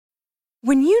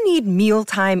When you need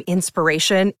mealtime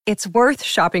inspiration, it's worth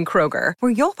shopping Kroger,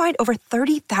 where you'll find over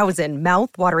 30,000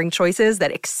 mouth-watering choices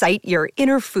that excite your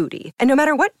inner foodie. And no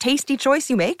matter what tasty choice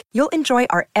you make, you'll enjoy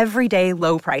our everyday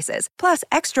low prices, plus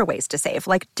extra ways to save,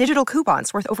 like digital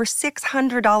coupons worth over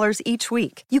 $600 each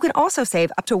week. You can also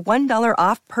save up to $1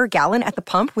 off per gallon at the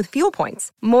pump with fuel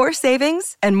points. More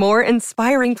savings and more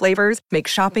inspiring flavors make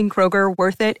shopping Kroger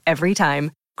worth it every time.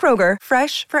 Kroger,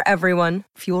 fresh for everyone.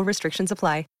 Fuel restrictions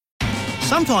apply.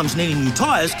 Sometimes needing new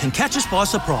tyres can catch us by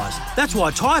surprise. That's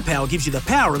why Tyre Power gives you the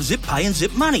power of Zip Pay and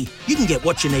Zip Money. You can get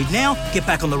what you need now, get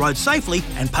back on the road safely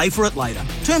and pay for it later.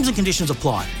 Terms and conditions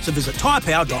apply. So visit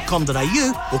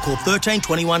tyrepower.com.au or call 13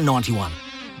 21 91.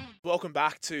 Welcome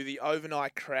back to the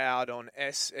Overnight Crowd on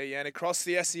SEN, across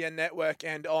the SEN network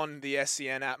and on the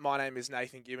SEN app. My name is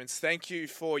Nathan Gibbons. Thank you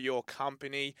for your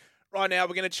company. Right now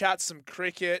we're going to chat some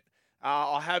cricket.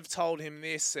 I have told him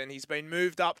this, and he's been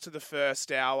moved up to the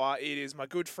first hour. It is my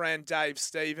good friend Dave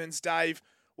Stevens. Dave,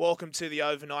 welcome to the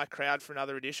Overnight Crowd for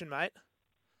another edition, mate.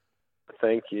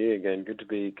 Thank you again. Good to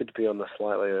be on the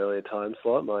slightly earlier time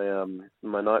slot.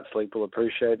 My night sleep will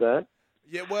appreciate that.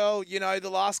 Yeah, well, you know, the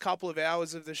last couple of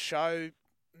hours of the show,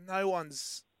 no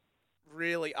one's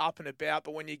really up and about,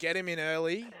 but when you get him in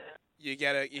early, you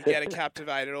get a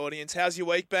captivated audience. How's your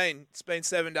week been? It's been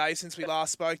 7 days since we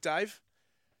last spoke, Dave.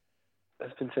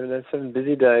 It's been 7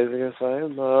 busy days, I guess.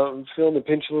 I'm feeling the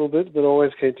pinch a little bit, but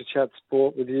always keen to chat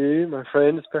sport with you, my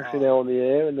friend, especially now on the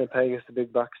air, and they're paying us the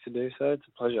big bucks to do so. It's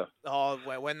a pleasure. Oh,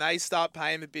 when they start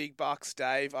paying the big bucks,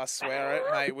 Dave, I swear it,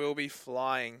 mate, we'll be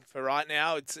flying. For right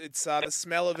now, it's the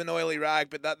smell of an oily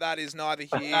rag, but that is neither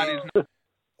here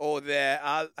or there.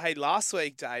 Hey, last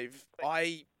week, Dave,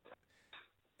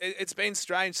 It's been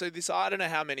strange. So I don't know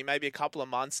how many, maybe a couple of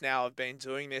months now I've been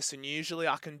doing this, and usually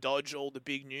I can dodge all the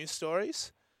big news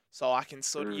stories. So I can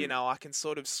sort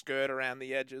of, skirt around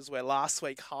the edges, where last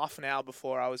week, half an hour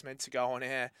before I was meant to go on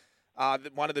air,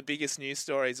 one of the biggest news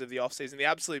stories of the off-season, the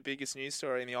absolute biggest news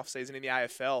story in the off-season in the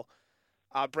AFL,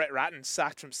 Brett Ratten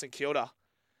sacked from St Kilda.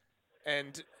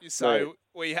 And so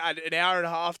we had an hour and a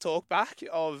half talk back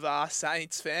of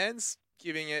Saints fans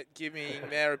giving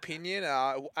their opinion,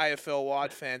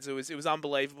 AFL-wide fans. It was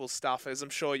unbelievable stuff, as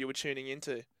I'm sure you were tuning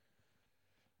into.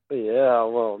 Yeah,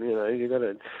 well, you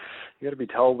got to be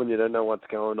told when you don't know what's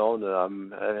going on.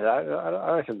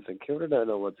 I reckon St Kilda don't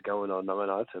know what's going on. I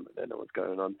mean, I certainly don't know what's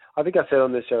going on. I think I said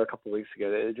on this show a couple of weeks ago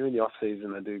that during the off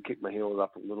season I do kick my heels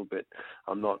up a little bit.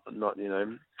 I'm not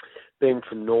being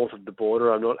from north of the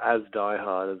border, I'm not as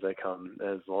diehard as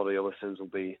a lot of your listeners will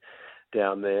be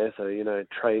down there. So,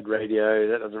 trade radio,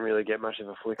 that doesn't really get much of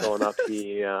a flick on up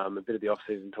here. A bit of the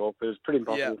off-season talk, but it's pretty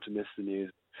impossible to miss the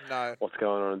news. No. What's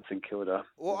going on in St Kilda.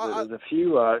 Well, there's a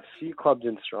few clubs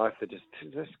in strife that just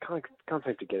can't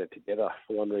seem to get it together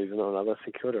for one reason or another.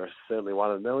 St Kilda is certainly one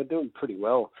of them. They were doing pretty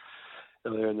well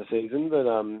earlier in the season, but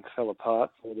fell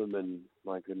apart for them, and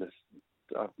my goodness,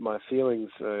 my feelings,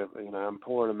 I'm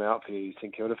pouring them out for you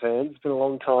St Kilda fans. It's been a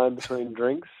long time between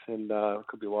drinks, and it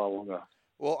could be a while longer.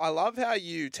 Well, I love how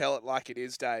you tell it like it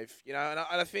is, Dave. And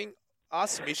I think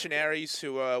us missionaries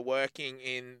who are working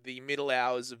in the middle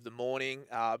hours of the morning,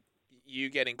 you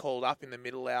getting called up in the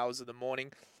middle hours of the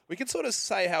morning, we can sort of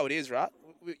say how it is, right?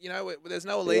 There's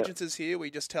no allegiances here. We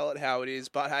just tell it how it is.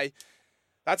 But, hey,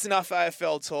 that's enough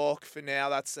AFL talk for now.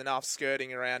 That's enough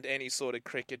skirting around any sort of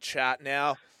cricket chat.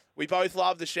 Now, we both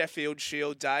love the Sheffield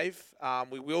Shield, Dave.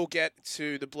 We will get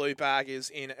to the Blue Baggers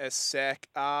in a sec.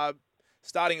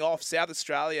 Starting off, South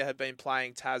Australia have been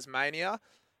playing Tasmania.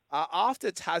 After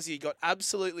Tassie got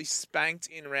absolutely spanked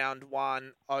in round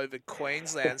one over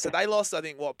Queensland. So they lost, I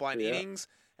think, by an innings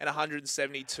and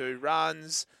 172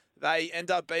 runs. They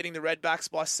end up beating the Redbacks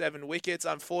by 7 wickets.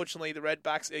 Unfortunately, the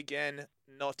Redbacks, again,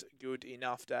 not good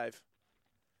enough, Dave.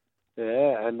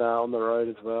 Yeah, and on the road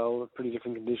as well. Pretty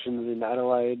different conditions in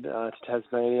Adelaide to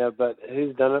Tasmania. But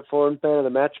who's done it for him? Man of the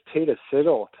match, Peter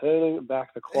Siddle, turning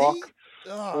back the clock.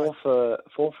 Four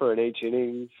for in each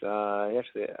innings. He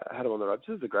actually had him on the ropes.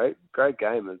 This is a great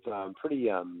game. It's pretty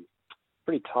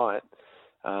tight.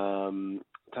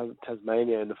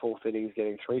 Tasmania in the fourth innings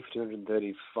getting 3 for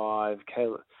 235.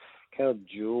 Caleb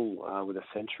Jewell with a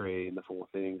century in the fourth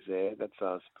innings there. That's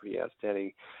some pretty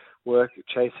outstanding work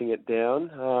chasing it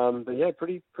down. But yeah,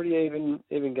 pretty even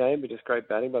game, but just great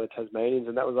batting by the Tasmanians,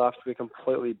 and that was after we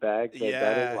completely bagged their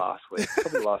batting last week.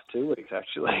 Probably the last 2 weeks,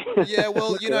 actually. Yeah,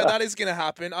 well, that is going to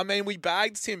happen. I mean, we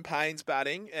bagged Tim Payne's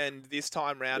batting, and this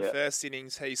time round, first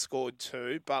innings, he scored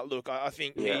 2. But look, I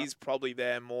think he's probably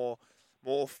there more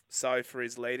so for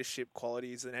his leadership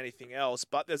qualities than anything else.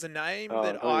 But there's a name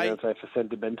that I was going to say for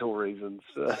sentimental reasons.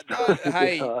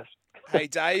 Hey, Hey,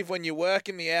 Dave, when you work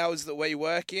in the hours that we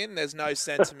work in, there's no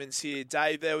sentiments here.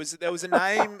 Dave, there was a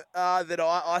name that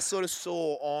I sort of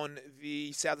saw on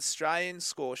the South Australian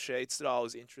score sheets that I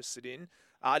was interested in.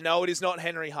 No, it is not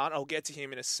Henry Hunt. I'll get to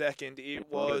him in a second. It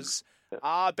was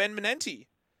Ben Menenti.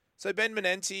 So Ben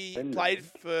Menenti played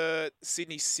for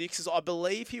Sydney Sixers. I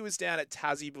believe he was down at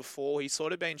Tassie before. He's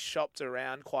sort of been shopped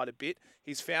around quite a bit.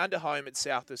 He's found a home at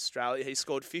South Australia. He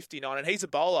scored 59, and he's a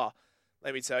bowler.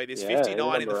 Let me tell you this,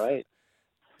 59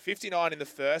 in the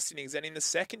first innings, and in the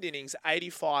second innings,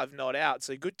 85 not out.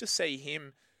 So good to see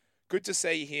him. Good to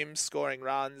see him scoring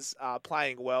runs,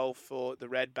 playing well for the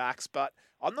Redbacks. But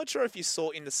I'm not sure if you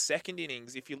saw in the second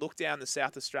innings, if you look down the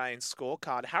South Australian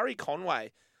scorecard, Harry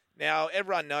Conway. Now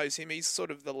everyone knows him. He's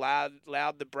sort of the loud,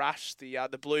 the brash,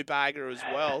 the blue bagger as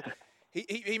well.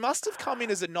 He must have come in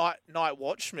as a night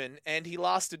watchman, and he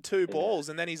lasted 2 balls,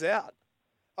 and then he's out.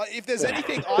 If there's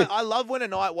anything, I love when a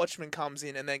night watchman comes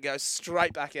in and then goes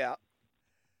straight back out.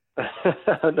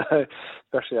 No,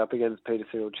 especially up against Peter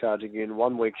Siddle, charging in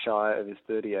 1 week shy of his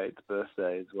 38th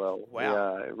birthday as well.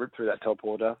 Wow. He ripped through that top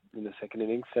order in the second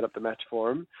innings, set up the match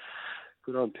for him.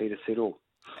 Good on Peter Siddle.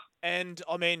 And,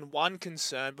 I mean, one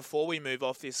concern before we move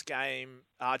off this game,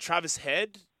 Travis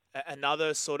Head,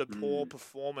 another sort of poor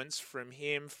performance from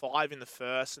him, 5 in the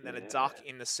first and then a duck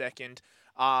in the second.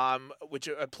 Which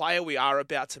a player we are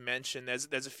about to mention. There's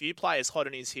a few players hot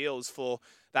on his heels for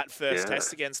that first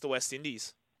test against the West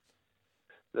Indies.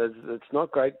 It's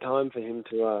not great time for him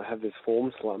to have this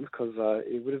form slump, because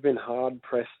it would have been hard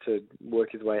pressed to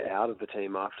work his way out of the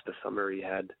team after the summer he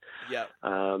had. Yeah.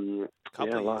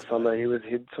 Last summer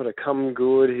he'd sort of come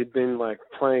good. He'd been like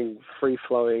playing free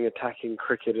flowing, attacking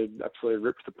cricket, had absolutely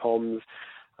ripped the Poms.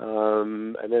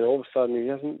 And then all of a sudden he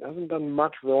hasn't done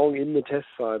much wrong in the test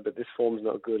side, but this form's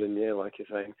not good. And like you're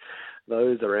saying,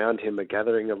 those around him are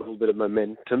gathering a little bit of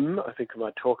momentum. I think we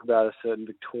might talk about a certain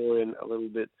Victorian a little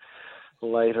bit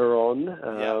later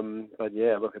on. But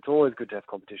look, it's always good to have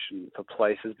competition for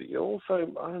places, but you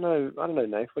also, I don't know,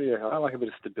 Nate, what do you reckon? I like a bit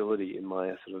of stability in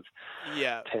my sort of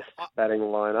test batting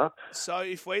lineup. So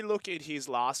if we look at his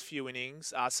last few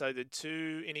innings, so the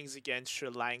 2 innings against Sri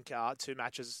Lanka, 2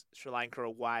 matches Sri Lanka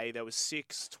away, there was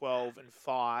 6, 12 and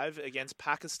 5. Against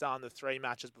Pakistan, the 3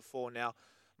 matches before. Now,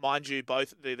 mind you,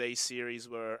 both of these series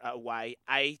were away.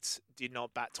 8 did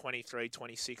not bat, 23,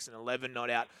 26 and 11 not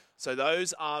out. So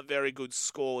those aren't very good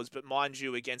scores. But mind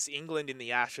you, against England in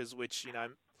the Ashes, which, a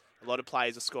lot of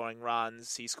players are scoring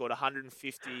runs, he scored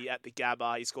 150 at the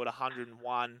Gabba. He scored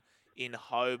 101 in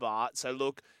Hobart. So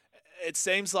look, it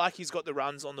seems like he's got the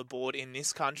runs on the board in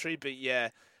this country. But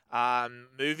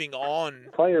moving on.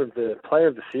 Player of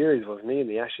the series, wasn't he, in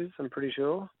the Ashes, I'm pretty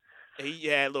sure.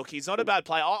 Look, he's not a bad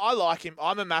player. I like him.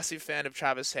 I'm a massive fan of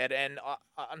Travis Head, and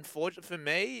unfortunately for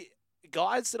me,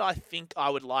 guys that I think I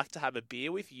would like to have a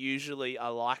beer with, usually I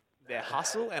like their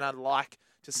hustle, and I'd like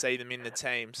to see them in the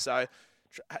team. So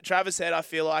Travis Head, I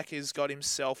feel like, has got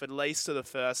himself at least to the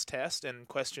first test, and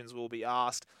questions will be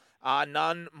asked.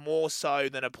 None more so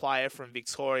than a player from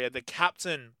Victoria, the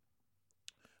captain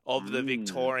of the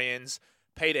Victorians,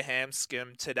 Peter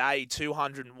Hanscom, today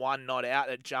 201 not out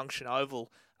at Junction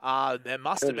Oval. There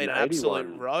must have been an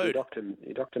absolute road.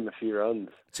 He docked him a few runs.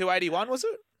 281, was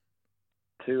it?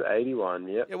 281,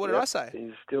 yep. Yeah, what did I say?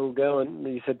 He's still going.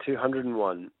 You said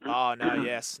 201. Oh, no,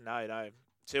 no.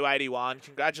 281.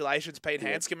 Congratulations, Pete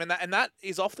Hanscom. And that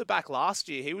is off the back last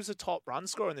year. He was a top run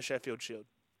scorer in the Sheffield Shield.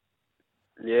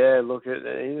 Yeah, look, he's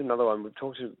another one. We've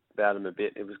talked about him a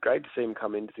bit. It was great to see him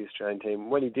come into the Australian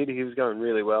team. When he did, he was going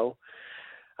really well.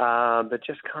 But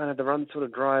just kind of the runs sort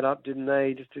of dried up, didn't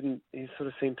they? He sort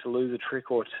of seemed to lose a trick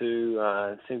or two.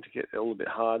 It seemed to get a little bit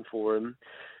hard for him.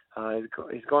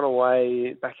 He's gone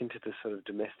away back into the sort of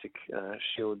domestic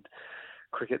Shield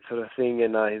cricket sort of thing,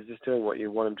 and he's just doing what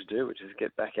you want him to do, which is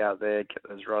get back out there, get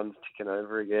those runs ticking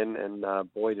over again, and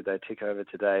boy, did they tick over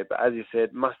today. But as you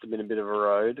said, must have been a bit of a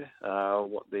road.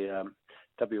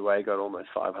 WA got almost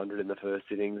 500 in the first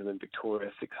innings, and then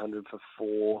Victoria 600 for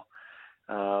 4.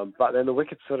 But then the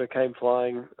wickets sort of came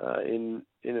flying in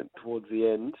it towards the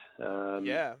end.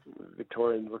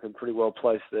 Victorians looking pretty well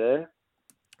placed there.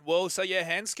 Well, so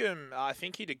Hanscom, I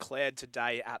think he declared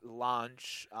today at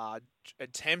lunch,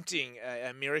 attempting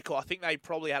a miracle. I think they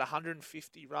probably had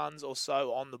 150 runs or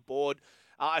so on the board.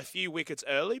 A few wickets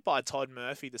early by Todd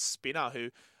Murphy, the spinner,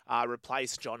 who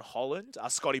replaced John Holland.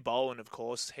 Scotty Boland, of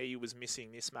course, he was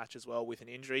missing this match as well with an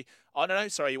injury. Oh, no,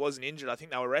 sorry, he wasn't injured. I think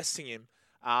they were resting him.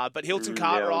 But Hilton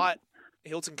Cartwright,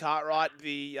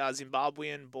 the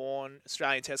Zimbabwean-born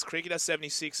Australian Test cricketer,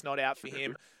 76 not out for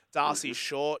him. Darcy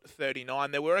Short,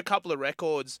 39. There were a couple of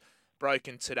records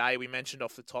broken today. We mentioned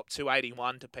off the top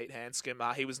 281 to Pete Handscomb.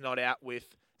 He was not out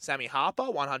with Sammy Harper,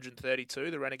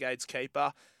 132, the Renegades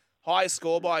keeper. Highest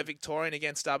score by a Victorian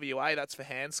against WA, that's for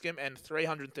Handscomb, and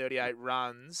 338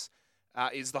 runs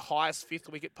is the highest fifth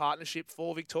wicket partnership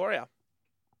for Victoria.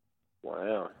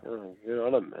 Wow, oh, good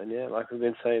on him. And yeah, like we've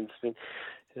been saying, it's been,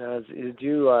 he's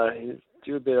due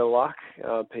a bit of luck.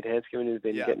 Pete Handscomb has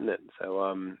been getting it.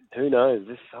 So who knows?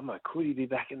 This summer, could he be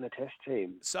back in the Test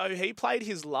team? So he played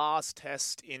his last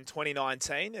Test in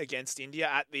 2019 against India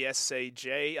at the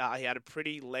SCG. He had a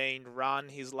pretty lean run.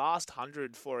 His last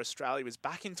 100 for Australia was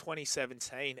back in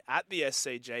 2017 at the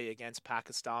SCG against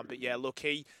Pakistan. But yeah, look,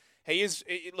 he is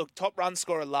top run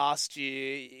scorer last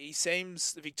year. He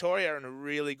seems Victoria are in a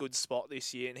really good spot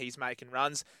this year, and he's making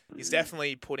runs. He's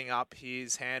definitely putting up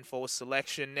his hand for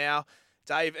selection now.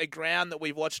 Dave, a ground that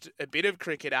we've watched a bit of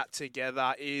cricket at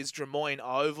together is Drummoyne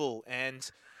Oval, and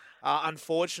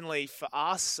unfortunately for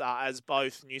us, as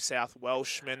both New South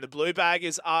Welshmen, the Blue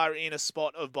Baggers are in a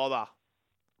spot of bother.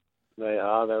 They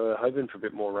are. They were hoping for a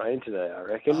bit more rain today, I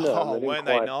reckon. Weren't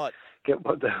they not? Get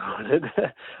what they wanted.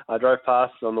 I drove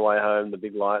past on the way home. The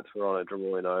big lights were on at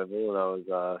Drummoyne Oval, and I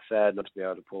was sad not to be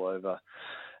able to pull over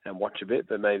and watch a bit,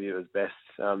 but maybe it was best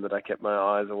that I kept my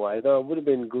eyes away. Though it would have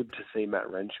been good to see Matt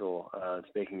Renshaw.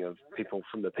 Speaking of people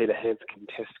from the Peter Handscomb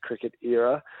Test cricket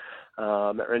era,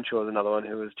 Matt Renshaw is another one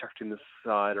who was chucked in the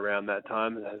side around that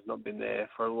time and has not been there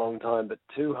for a long time. But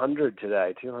 200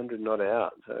 today, 200 not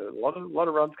out. So a lot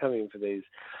of runs coming in for these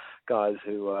guys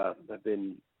who have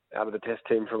been out of the Test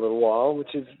team for a little while,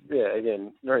 which is,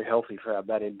 again, very healthy for our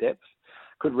batting depth.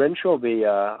 Could Renshaw be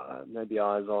maybe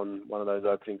eyes on one of those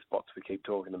opening spots we keep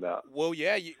talking about? Well,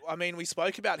 yeah. We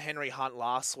spoke about Henry Hunt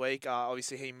last week.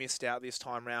 Obviously, he missed out this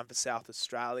time round for South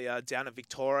Australia. Down at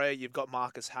Victoria, you've got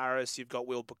Marcus Harris, you've got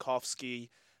Will Pukovsky,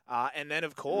 and then,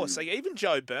 of course, even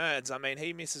Joe Burns.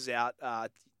 He misses out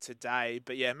today.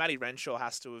 But, yeah, Matty Renshaw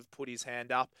has to have put his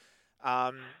hand up.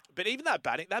 But even that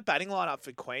batting lineup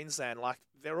for Queensland,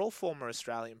 they're all former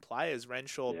Australian players: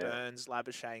 Renshaw, Burns,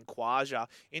 Labuschagne, and Khawaja.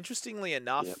 Interestingly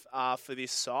enough, for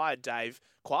this side, Dave,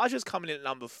 Khawaja's coming in at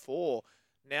number 4.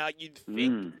 Now, you'd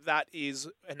think that is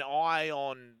an eye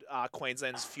on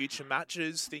Queensland's future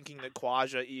matches, thinking that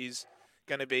Khawaja is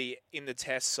going to be in the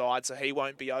Test side, so he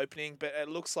won't be opening. But it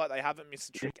looks like they haven't missed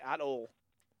a trick at all.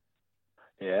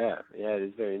 Yeah, it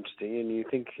is very interesting. And you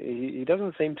think he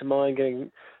doesn't seem to mind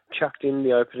getting chucked in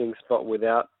the opening spot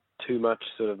without too much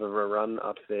sort of a run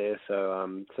up there.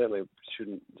 So certainly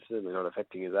not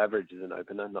affecting his average as an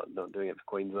opener, not doing it for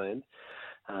Queensland.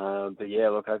 But yeah,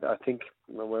 look, I think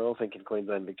we're all thinking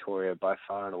Queensland, Victoria by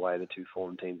far and away the two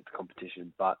form teams of the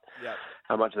competition. But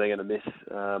how much are they going to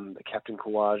miss Captain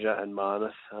Khawaja and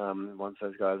Marnus once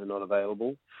those guys are not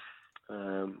available?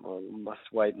 Well, must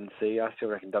wait and see. I still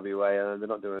reckon WA, they're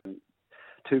not doing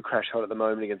too crash hot at the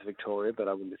moment against Victoria, but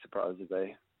I wouldn't be surprised if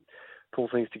they pull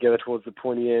things together towards the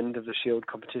pointy end of the Shield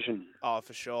competition. Oh,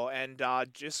 for sure. And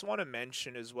just want to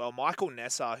mention as well, Michael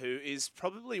Nessa, who is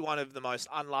probably one of the most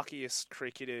unluckiest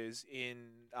cricketers in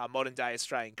modern-day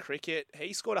Australian cricket.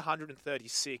 He scored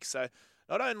 136, so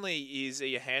not only is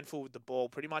he a handful with the ball,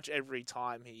 pretty much every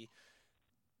time he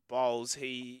bowls,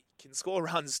 he can score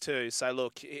runs too. So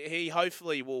look, he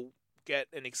hopefully will get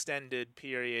an extended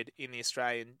period in the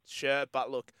Australian shirt. But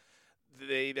look,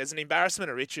 there's an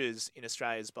embarrassment of riches in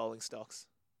Australia's bowling stocks.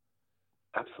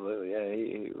 Absolutely, yeah.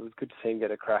 It was good to see him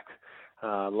get a crack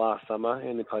last summer. He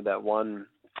only played that one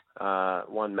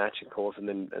match, of course, and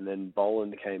then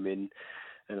Boland came in.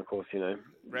 And of course,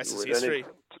 rest is we history.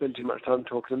 don't spend too much time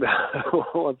talking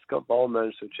about what Scott Boland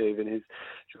managed to achieve in his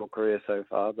short career so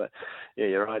far. But yeah,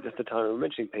 you're right. Just the time we were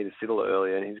mentioning Peter Siddle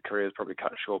earlier, and his career is probably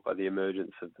cut short by the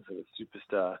emergence of the sort of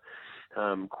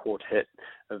superstar quartet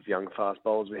of young fast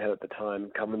bowlers we had at the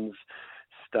time: Cummins,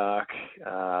 Stark,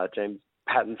 James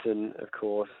Pattinson, of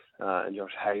course, and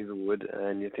Josh Hazlewood.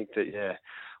 And you think that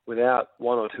without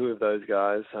one or two of those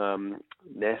guys,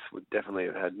 Ness would definitely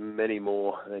have had many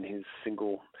more than his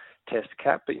single Test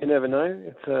cap. But you never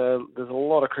know. There's a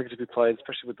lot of cricket to be played,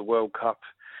 especially with the World Cup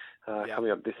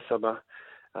coming up this summer.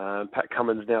 Pat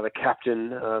Cummins now the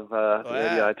captain of the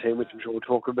ODI team, which I'm sure we'll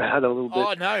talk about a little bit.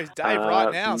 Oh, no, Dave,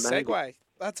 right now, segue.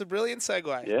 That's a brilliant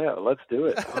segue. Yeah, let's do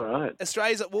it. All right.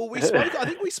 Australia's, I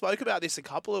think we spoke about this a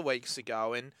couple of weeks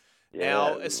ago, and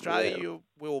now, Australia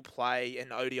will play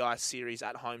an ODI series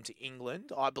at home to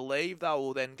England. I believe they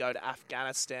will then go to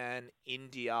Afghanistan,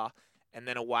 India, and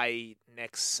then away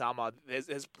next summer.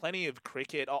 There's plenty of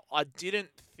cricket. I didn't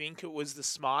think it was the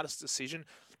smartest decision,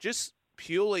 just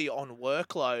purely on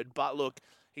workload. But look,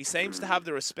 he seems to have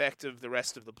the respect of the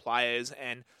rest of the players.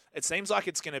 And it seems like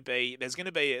there's going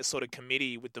to be a sort of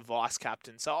committee with the vice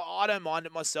captain. So I don't mind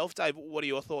it myself, Dave. What are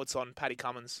your thoughts on Paddy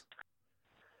Cummins?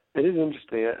 It is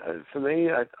interesting. For me,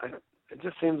 it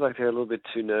just seems like they're a little bit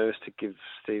too nervous to give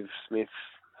Steve Smith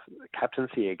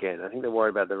captaincy again. I think they're worried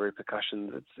about the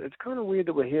repercussions. It's kind of weird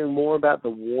that we're hearing more about the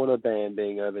Warner ban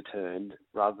being overturned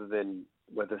rather than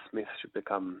whether Smith should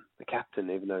become the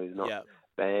captain, even though he's not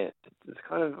banned. It's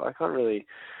kind of, I can't really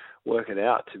work it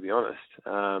out, to be honest.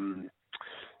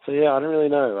 So yeah, I don't really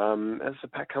know. As for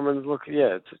Pat Cummins, look,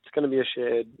 yeah, it's going to be a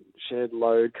shared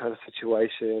load kind of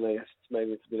situation. I guess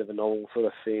maybe it's a bit of a novel sort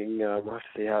of thing. We'll have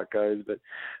to see how it goes. But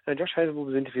Josh Hazlewood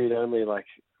was interviewed only like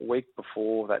a week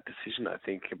before that decision, I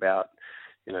think, about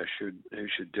who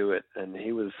should do it, and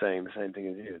he was saying the same thing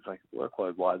as you. It's like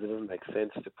workload-wise, it doesn't make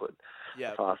sense to put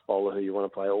a fast bowler who you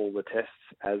want to play all the tests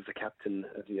as the captain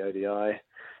of the ODI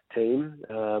team.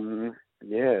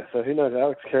 So who knows,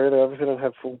 Alex Carey? They obviously don't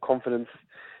have full confidence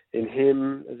in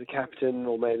him as a captain,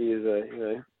 or maybe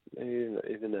as maybe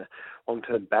even a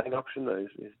long-term batting option.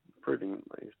 He's proving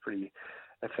he's pretty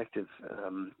effective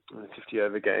in a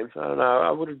 50-over game. So I don't know. I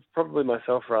would have probably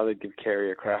myself rather give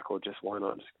Carey a crack, or just why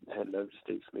not just hand it over to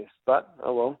Steve Smith. But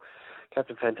oh well,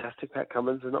 Captain Fantastic Pat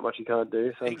Cummins. There's not much he can't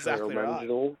do. So exactly he'll manage it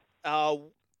all.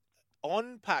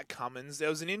 On Pat Cummins, there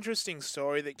was an interesting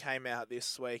story that came out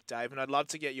this week, Dave, and I'd love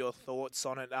to get your thoughts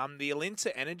on it. The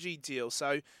Alinta Energy deal.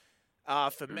 So.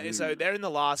 So they're in the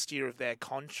last year of their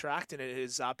contract, and it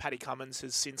is Paddy Cummins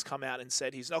has since come out and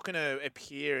said he's not going to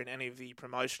appear in any of the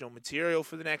promotional material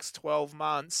for the next 12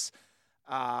 months.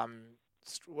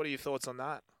 What are your thoughts on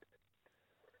that?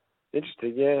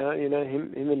 Interesting, yeah.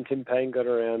 Him and Tim Payne got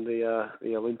around the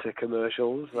Alinta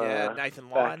commercials. Nathan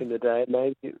Lyon. Back in the day,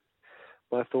 maybe.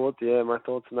 My thoughts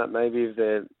on that. Maybe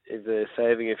if they're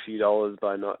saving a few dollars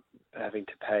by not having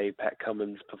to pay Pat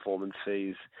Cummins performance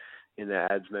fees in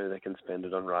their ads, maybe they can spend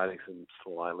it on writing some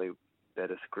slightly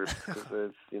better scripts,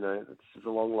 because it's a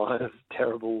long line of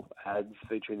terrible ads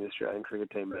featuring the Australian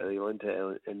cricket team. But the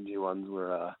Alinta Energy ones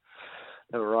were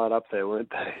right up there, weren't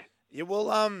they? Yeah, well,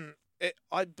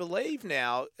 I believe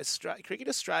now Cricket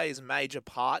Australia's major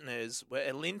partners were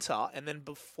Alinta, and then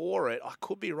before it, I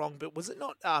could be wrong, but was it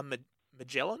not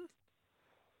Magellan?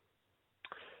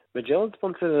 Magellan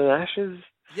sponsored an Ashes.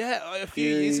 Yeah, a few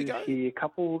years ago. A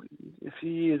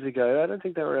few years ago. I don't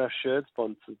think they were our shirt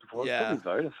sponsors before. Yeah. It was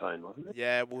probably Vodafone, wasn't it?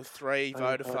 Yeah, well,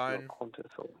 Vodafone,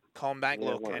 Combank.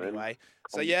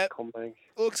 Yeah,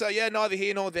 Combank. Neither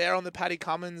here nor there on the Paddy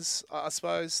Cummins. I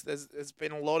suppose there's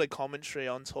been a lot of commentary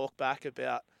on Talkback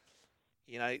about,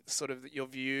 sort of your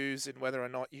views and whether or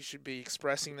not you should be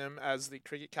expressing them as the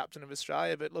cricket captain of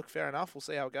Australia. But look, fair enough. We'll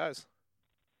see how it goes.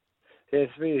 Yeah,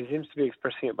 he seems to be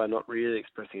expressing it by not really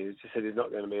expressing it. He just said he's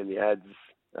not going to be in the ads,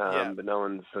 but no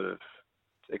one sort of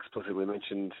explicitly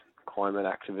mentioned climate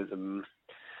activism.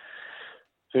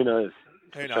 Who knows?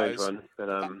 Who knows? One,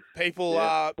 but, people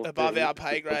are above our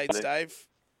pay grades, Dave.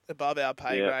 Above our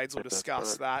pay grades. We'll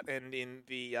discuss that, and in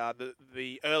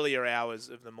the earlier hours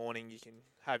of the morning, you can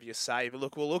have your say. But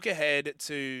look, we'll look ahead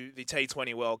to the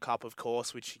T20 World Cup, of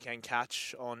course, which you can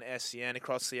catch on SEN,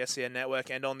 across the SEN network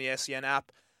and on the SEN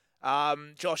app.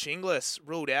 Josh Inglis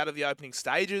ruled out of the opening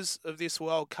stages of this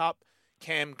World Cup.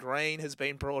 Cam Green has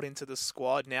been brought into the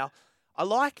squad. Now, I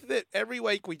like that every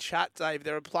week we chat, Dave,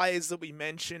 there are players that we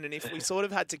mention, and if we sort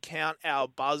of had to count our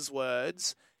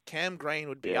buzzwords, Cam Green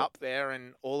would be up there,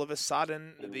 and all of a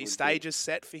sudden the stage is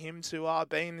set for him to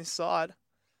be in this side.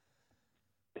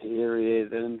 Here he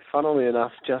is, and funnily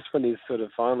enough, just when he's sort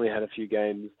of finally had a few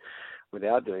games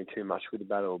without doing too much with the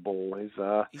bat or ball,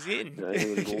 he's in.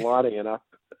 He was lighting it up.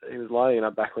 He was lighting it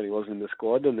up back when he wasn't in the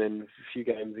squad, and then a few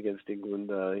games against England,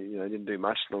 didn't do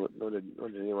much. Not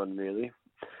anyone really.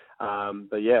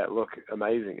 But yeah, look,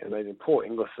 amazing. Poor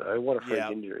Inglis though. What a freak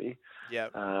injury. Yeah.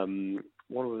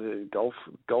 What was it? Golf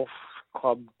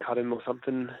club cut him or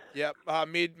something. Yep.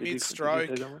 Mid stroke,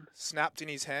 snapped in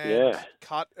his hand. Yeah.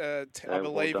 Cut. I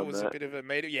believe it was a bit of a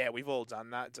meter. Yeah, we've all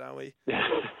done that, don't we?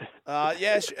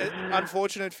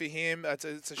 Unfortunate for him.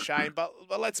 It's a shame, but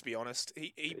let's be honest.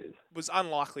 He was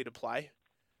unlikely to play.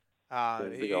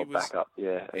 He was backup.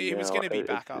 Yeah, he was going to be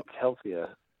backup. It's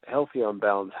healthier on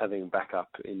balance having backup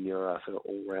in your sort of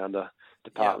all-rounder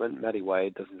department. Yep. Matty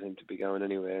Wade doesn't seem to be going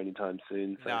anywhere anytime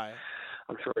soon. So no.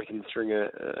 I'm sure he can string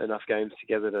enough games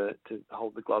together to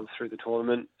hold the gloves through the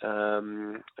tournament.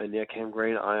 Cam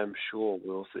Green, I am sure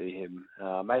we'll see him.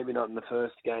 Maybe not in the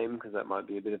first game, because that might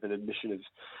be a bit of an admission of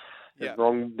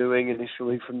wrongdoing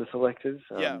initially from the selectors.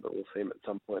 But we'll see him at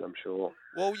some point, I'm sure.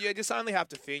 Well, you just only have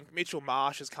to think. Mitchell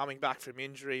Marsh is coming back from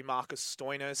injury. Marcus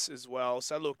Stoinis as well.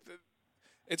 So, look,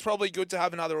 it's probably good to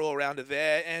have another all-rounder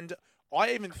there. And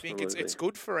I even think it's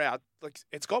good for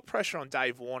it's got pressure on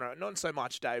Dave Warner, not so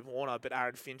much Dave Warner, but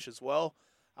Aaron Finch as well.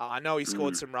 I know he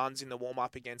scored some runs in the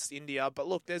warm-up against India, but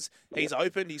look, he's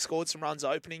opened, he scored some runs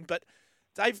opening, but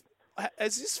Dave,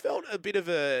 has this felt a bit of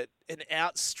an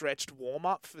outstretched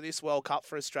warm-up for this World Cup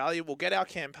for Australia? We'll get our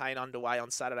campaign underway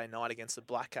on Saturday night against the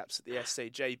Black Caps at the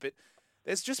SCG, but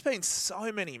there's just been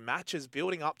so many matches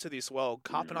building up to this World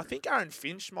Cup, and I think Aaron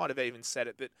Finch might have even said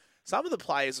it, that some of the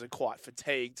players are quite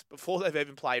fatigued before they've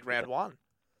even played round one.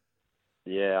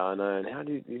 Yeah, I know. And how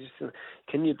do you just,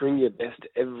 can you bring your best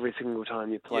every single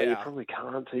time you play? Yeah. You probably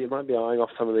can't. So you might be eyeing off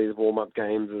some of these warm-up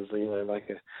games as, like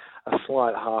a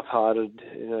slight half-hearted,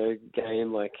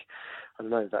 game. Like, I don't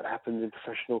know if that happens in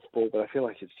professional sport, but I feel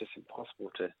like it's just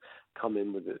impossible to come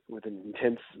in with an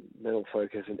intense mental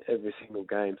focus in every single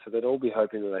game. So they'd all be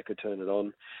hoping that they could turn it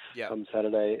on come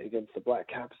Saturday against the Black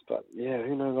Caps. But yeah,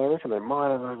 who knows? I reckon they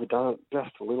might have overdone it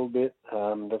just a little bit.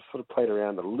 They've sort of played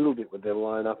around a little bit with their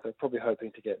lineup. They're probably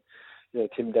hoping to get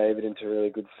Tim David into really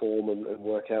good form and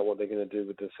work out what they're going to do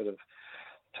with the sort of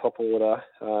top order.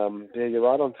 Yeah, you're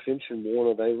right on Finch and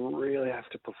Warner. They really have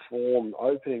to perform.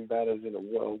 Opening batters in a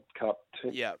World Cup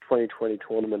 2020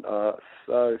 tournament are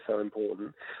so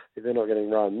important. If they're not getting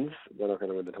runs, they're not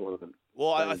going to win the tournament.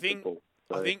 Well, I think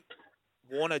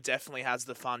Warner definitely has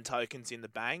the fun tokens in the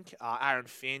bank. Aaron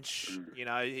Finch,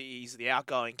 he's the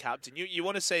outgoing captain. You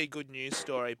want to see a good news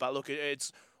story, but look,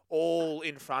 it's all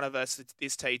in front of us,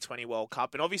 this T20 World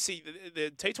Cup. And obviously,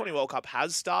 the T20 World Cup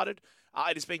has started.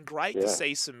 It has been great to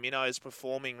see some minnows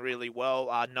performing really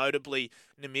well, notably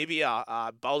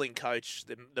Namibia bowling coach,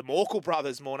 the Morkel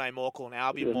brothers, Morne Morkel and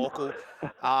Albion Morkel,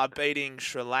 beating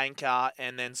Sri Lanka,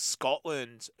 and then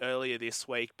Scotland earlier this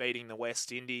week beating the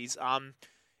West Indies.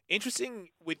 Interesting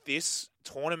with this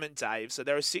tournament, Dave, so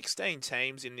there are 16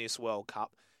 teams in this World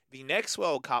Cup. The next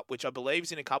World Cup, which I believe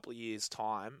is in a couple of years'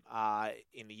 time,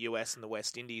 in the US and the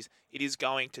West Indies, it is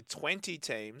going to 20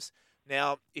 teams.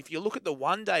 Now, if you look at the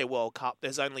one-day World Cup,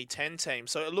 there's only 10 teams.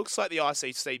 So it looks like the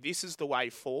ICC, this is the way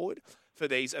forward for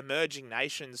these emerging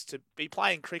nations to be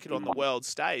playing cricket on the world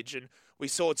stage. And we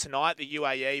saw tonight the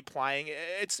UAE playing.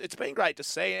 It's been great to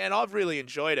see, and I've really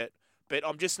enjoyed it. But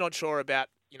I'm just not sure about,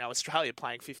 Australia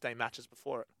playing 15 matches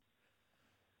before it.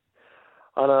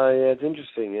 I know, yeah, it's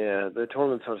interesting, yeah. The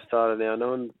tournament sort of started now. No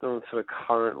one sort of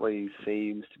currently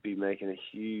seems to be making a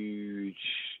huge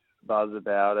buzz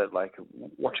about it. Like,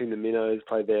 watching the minnows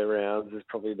play their rounds is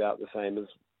probably about the same as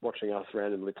watching us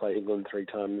randomly play England 3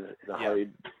 times in a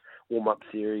hurried warm-up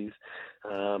series.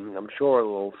 I'm sure it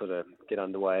will all sort of get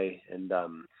underway and,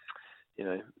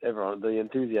 everyone, the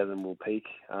enthusiasm will peak.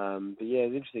 But yeah,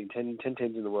 it's interesting. 10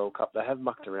 teams in the World Cup. They have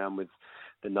mucked around with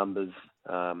the numbers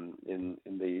in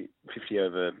the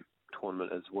 50-over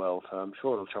tournament as well, so I'm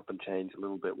sure it'll chop and change a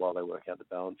little bit while they work out the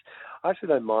balance. I actually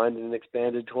don't mind an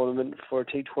expanded tournament for a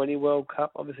T20 World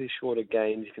Cup. Obviously, shorter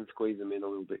games, you can squeeze them in a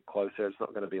little bit closer. It's not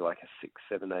going to be like a 6,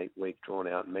 7, 8 week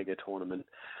drawn-out mega tournament,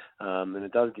 and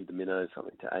it does give the minnows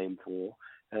something to aim for.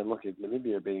 And look, if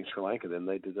Namibia are beating Sri Lanka, then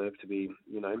they deserve to be,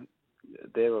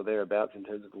 there or thereabouts in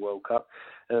terms of the World Cup.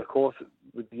 And of course,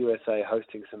 with the USA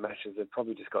hosting some matches, they've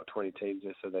probably just got 20 teams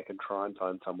there, so they can try and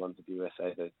find someone for the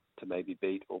USA to maybe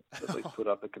beat or at least put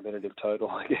up a competitive total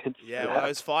against. Yeah, well,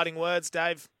 those fighting words,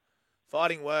 Dave.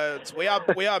 Fighting words. We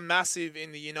are massive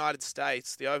in the United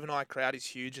States. The overnight crowd is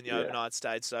huge in the overnight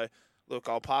States. So, look,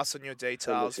 I'll pass on your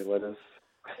details. Send us your letters.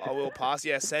 I will pass.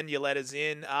 Yeah, send your letters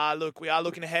in. Look, we are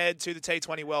looking ahead to the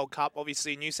T20 World Cup.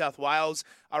 Obviously, New South Wales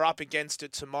are up against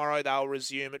it tomorrow. They'll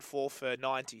resume at 4 for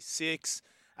 96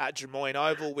 at Drummoyne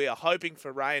Oval. We are hoping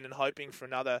for rain and hoping for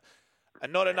not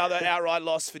another outright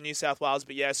loss for New South Wales.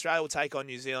 But yeah, Australia will take on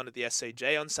New Zealand at the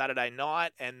SCG on Saturday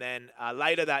night. And then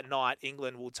later that night,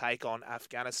 England will take on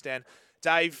Afghanistan.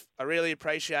 Dave, I really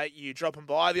appreciate you dropping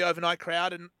by the overnight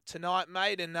crowd tonight,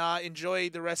 mate, and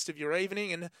enjoy the rest of your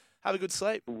evening and have a good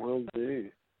sleep. Will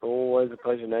do. Always a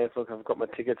pleasure, Nate. Look, I've got my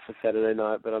tickets for Saturday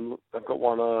night, but I've got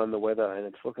one eye on the weather, and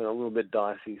it's looking a little bit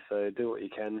dicey, so do what you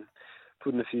can.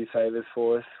 Put in a few favours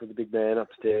for us with the big man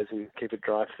upstairs and keep it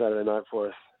dry for Saturday night for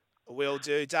us. Will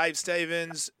do. Dave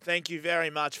Stevens, thank you very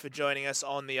much for joining us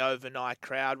on the Overnight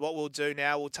Crowd. What we'll do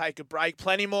now, we'll take a break.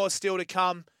 Plenty more still to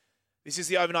come. This is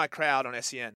the Overnight Crowd on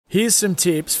SEN. Here's some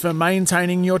tips for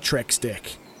maintaining your Trex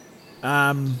deck.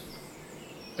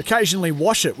 Occasionally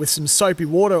wash it with some soapy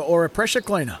water or a pressure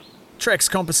cleaner. Trex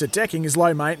composite decking is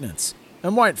low maintenance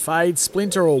and won't fade,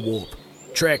 splinter or warp.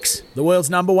 Trex, the world's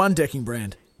 #1 decking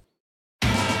brand.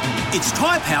 It's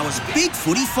Tyre Power's Big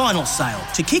Footy Final Sale.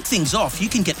 To kick things off, you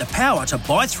can get the power to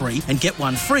buy 3 and get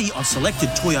 1 free on selected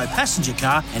Toyo passenger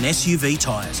car and SUV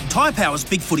tyres. Tyre Power's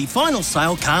Big Footy Final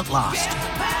Sale can't last.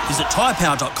 Visit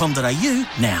tyrepower.com.au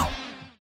now.